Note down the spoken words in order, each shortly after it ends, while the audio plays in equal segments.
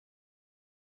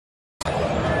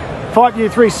Fight Year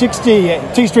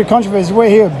 360, T Street Controversy. We're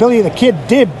here with Billy the Kid,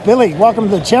 Dib. Billy, welcome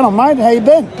to the channel, mate. How you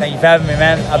been? Thank you for having me,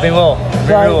 man. I've been well.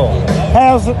 Very well.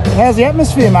 How's the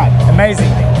atmosphere, mate? Amazing.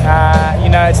 You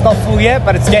know, it's not full yet,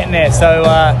 but it's getting there. So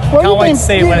can't wait to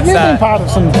see it when it's. You've been part of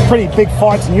some pretty big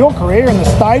fights in your career in the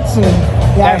States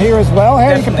and here as well.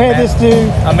 How do you compare this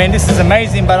to? I mean, this is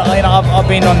amazing, but you know, I've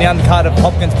been on the undercard of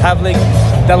Hopkins, Palicte,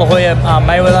 De La Hoya,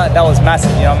 Mayweather. That was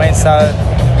massive. You know what I mean? So.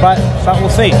 But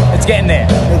we'll see. It's getting there.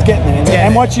 It's getting there.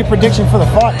 And what's your prediction for the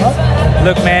fight, right?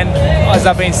 Look, man, as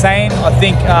I've been saying, I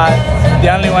think the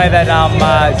only way that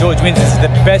George wins is the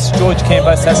best George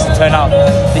Kambosos has to turn up.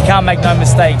 He can't make no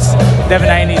mistakes. Devin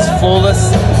Haney is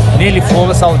flawless, nearly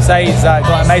flawless, I would say. He's got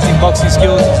amazing boxing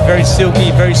skills. He's very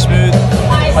silky, very smooth.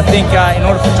 I think in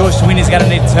order for George to win, he's going to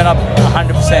need to turn up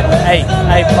 100%. A+.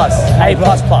 And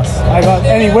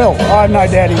he will. I have no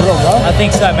doubt he will, right? I think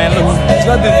so, man. Look, he's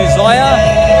got the desire,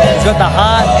 he's got the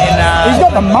heart, and he's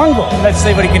got the mongrel. Let's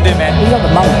see what he can do, man. He's got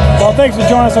the mongrel. Well, thanks for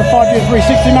joining us on Fight Year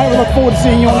 360, mate. We look forward to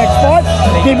seeing you on next fight.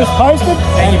 Keep us posted.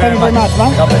 Thank you very much,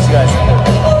 mate. God bless you guys.